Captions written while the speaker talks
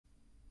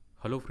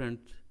Hello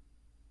friends,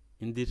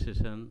 in this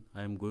session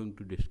I am going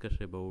to discuss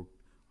about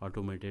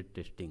automated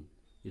testing,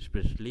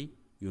 especially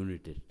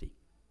unit testing.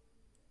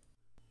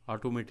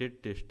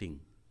 Automated testing.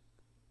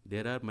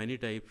 There are many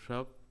types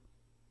of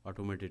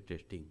automated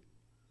testing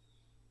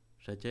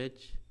such as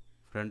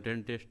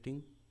front-end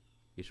testing,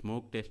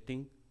 smoke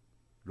testing,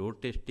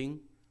 load testing,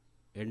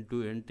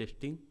 end-to-end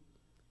testing,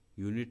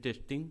 unit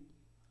testing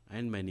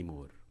and many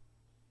more.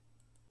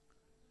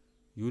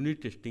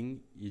 Unit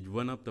testing is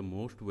one of the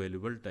most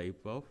valuable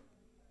type of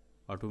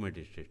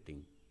automated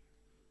testing.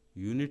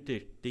 Unit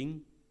testing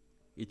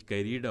is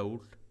carried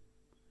out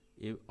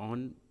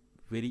on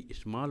very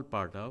small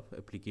part of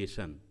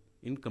application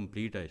in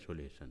complete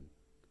isolation.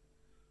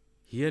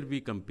 Here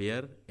we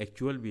compare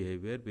actual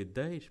behavior with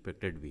the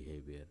expected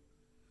behavior.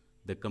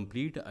 The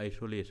complete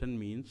isolation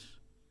means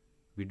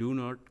we do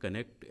not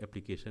connect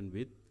application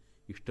with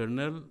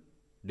external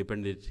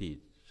dependencies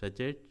such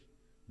as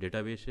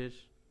databases,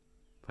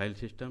 file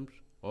systems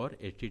or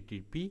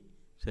HTTP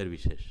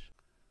services.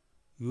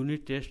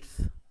 Unit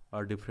tests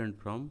are different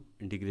from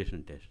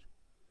integration tests.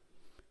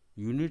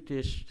 Unit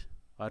tests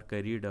are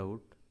carried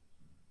out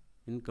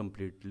in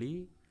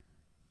completely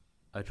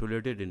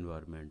isolated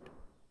environment.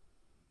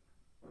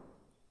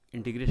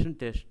 Integration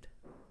tests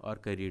are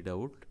carried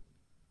out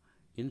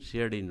in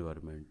shared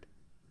environment.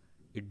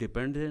 It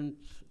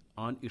depends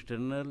on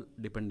external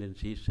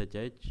dependencies such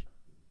as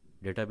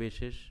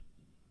databases,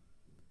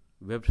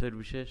 web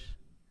services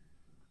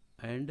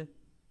and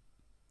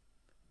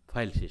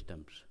file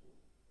systems.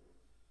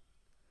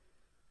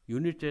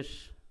 Unit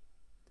tests,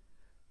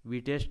 we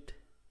test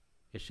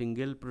a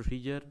single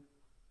procedure,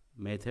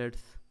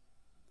 methods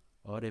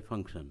or a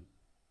function.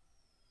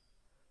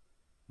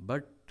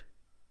 But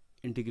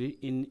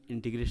in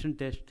integration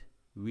test,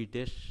 we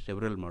test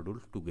several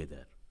modules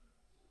together.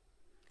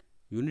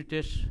 Unit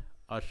tests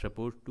are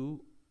supposed to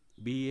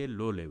be a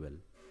low level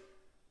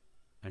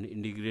and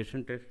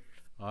integration tests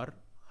are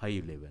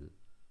high level.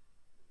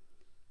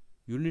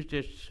 Unit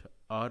tests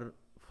are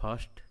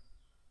fast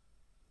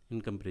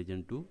in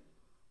comparison to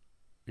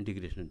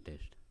integration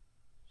test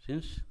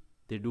since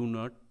they do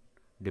not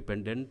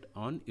dependent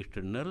on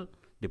external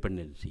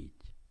dependencies.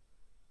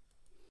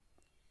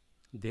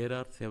 There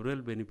are several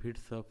benefits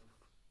of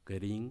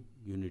carrying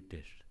unit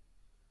tests.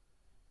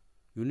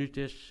 Unit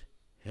tests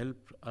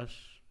help us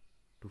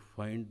to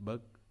find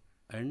bugs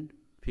and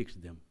fix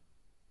them.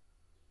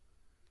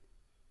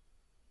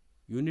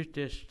 Unit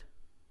tests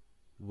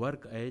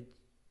work as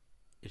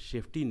a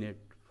safety net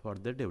for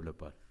the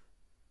developer.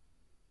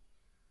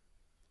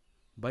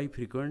 By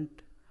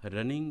frequent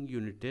running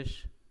unit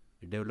tests,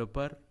 a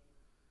developer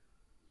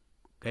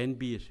can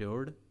be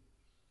assured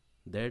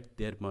that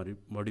their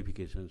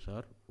modifications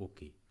are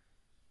okay.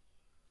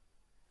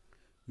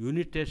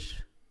 Unit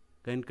tests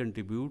can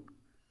contribute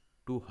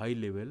to high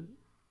level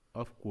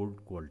of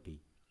code quality.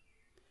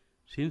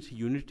 Since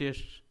unit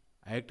tests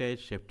act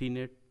as safety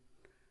net,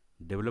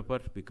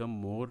 developers become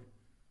more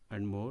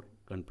and more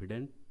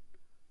confident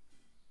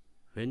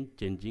when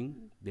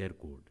changing their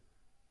code.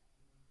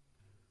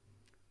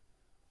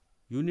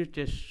 Unit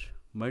tests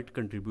might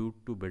contribute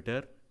to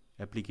better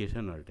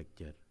application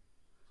architecture.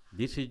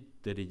 This is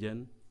the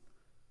reason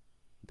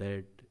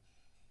that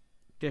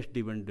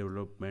test-driven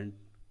development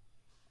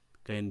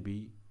can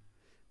be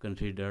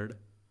considered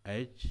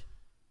as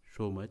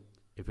so much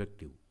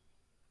effective.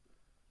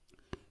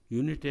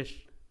 Unit tests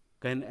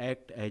can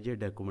act as a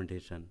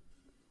documentation.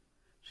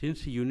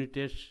 Since unit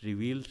test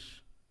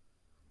reveals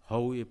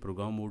how a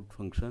program would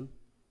function,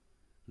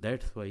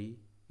 that's why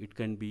it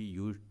can be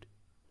used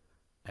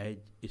as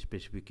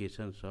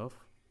specifications of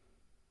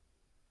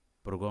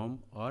program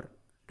or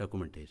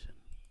documentation.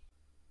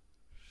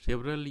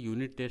 Several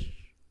unit test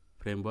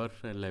frameworks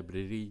and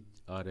libraries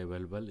are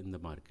available in the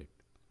market.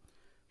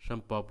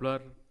 Some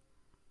popular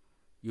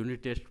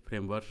unit test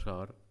frameworks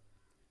are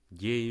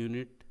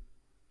JUnit,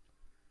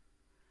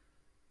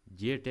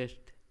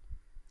 JTest,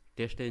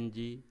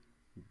 TestNG,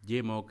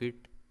 JMockit.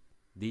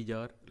 These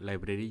are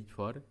libraries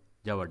for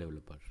Java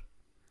developers.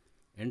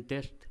 And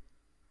Test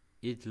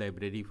is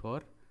library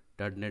for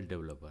 .NET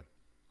developer.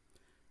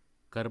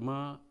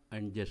 Karma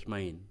and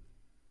Jasmine,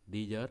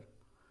 these are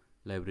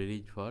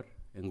libraries for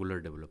Angular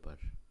developers.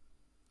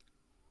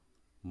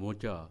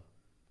 Mocha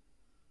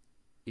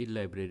is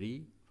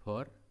library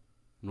for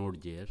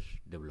Node.js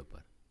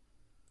developer.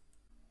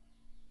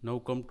 Now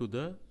come to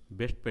the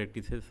best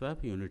practices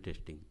of unit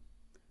testing.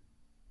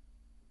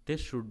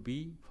 Tests should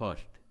be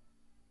fast.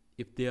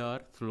 If they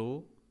are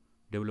slow,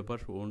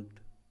 developers won't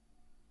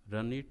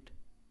run it.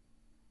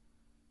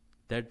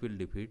 That will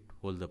defeat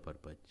all the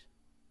purpose.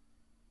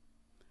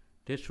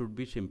 Test should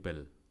be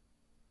simple.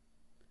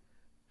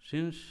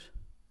 Since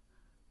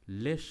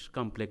less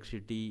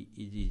complexity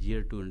is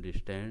easier to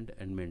understand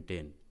and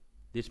maintain,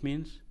 this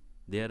means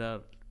there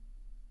are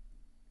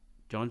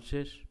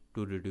chances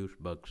to reduce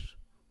bugs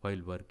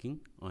while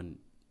working on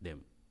them.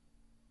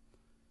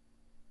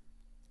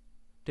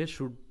 Test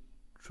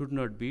should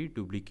not be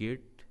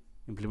duplicate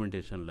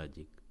implementation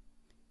logic.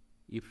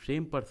 If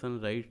same person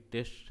writes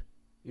tests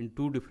in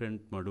two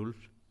different modules,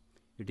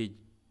 it is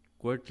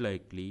quite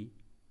likely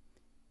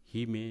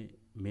he may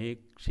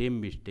make same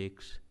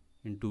mistakes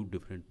in two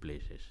different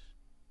places.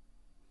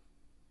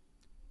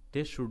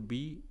 Tests should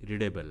be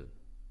readable.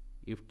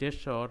 If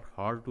tests are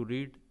hard to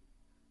read,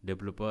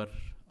 developers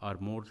are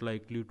more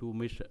likely to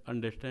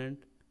misunderstand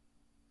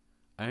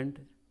and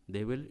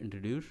they will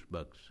introduce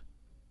bugs.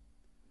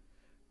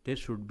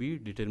 Tests should be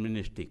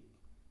deterministic.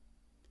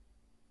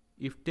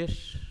 If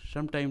test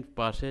sometimes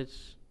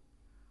passes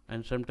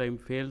and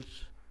sometimes fails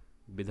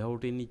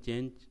without any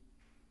change,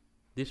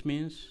 this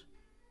means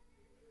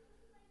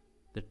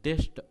the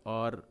tests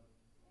are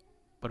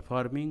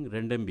performing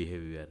random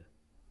behavior.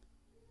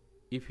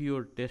 If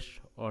your tests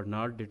are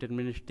not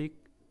deterministic,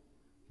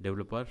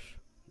 developers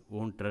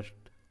won't trust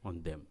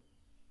on them.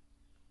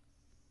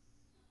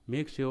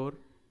 Make sure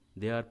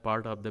they are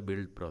part of the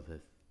build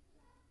process.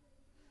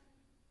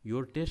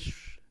 Your tests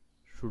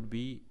should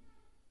be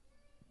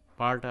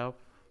part of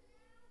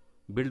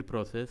build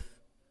process,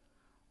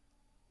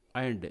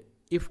 and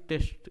if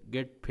test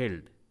get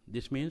failed,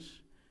 this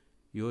means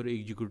your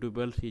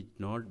executables is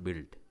not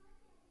built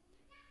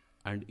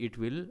and it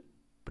will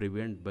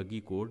prevent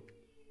buggy code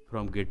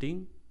from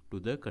getting to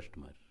the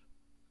customer.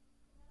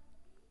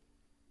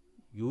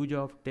 Use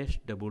of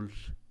test doubles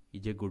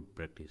is a good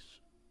practice.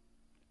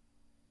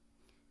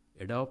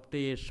 Adopt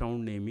a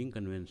sound naming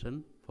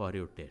convention for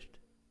your test.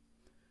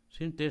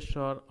 Since tests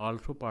are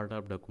also part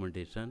of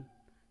documentation,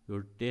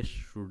 your test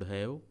should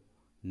have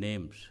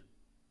names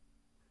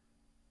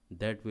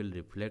that will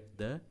reflect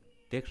the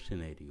text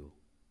scenario.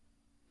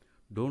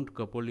 Don't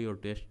couple your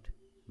test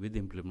with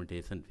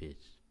implementation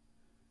phase.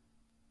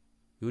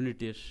 Unit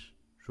tests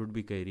should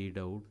be carried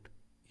out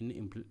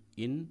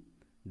in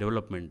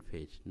development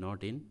phase,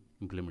 not in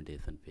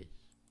implementation phase.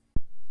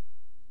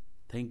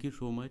 Thank you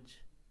so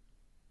much.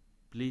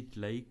 Please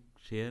like,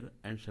 share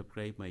and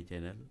subscribe my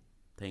channel.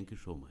 Thank you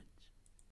so much.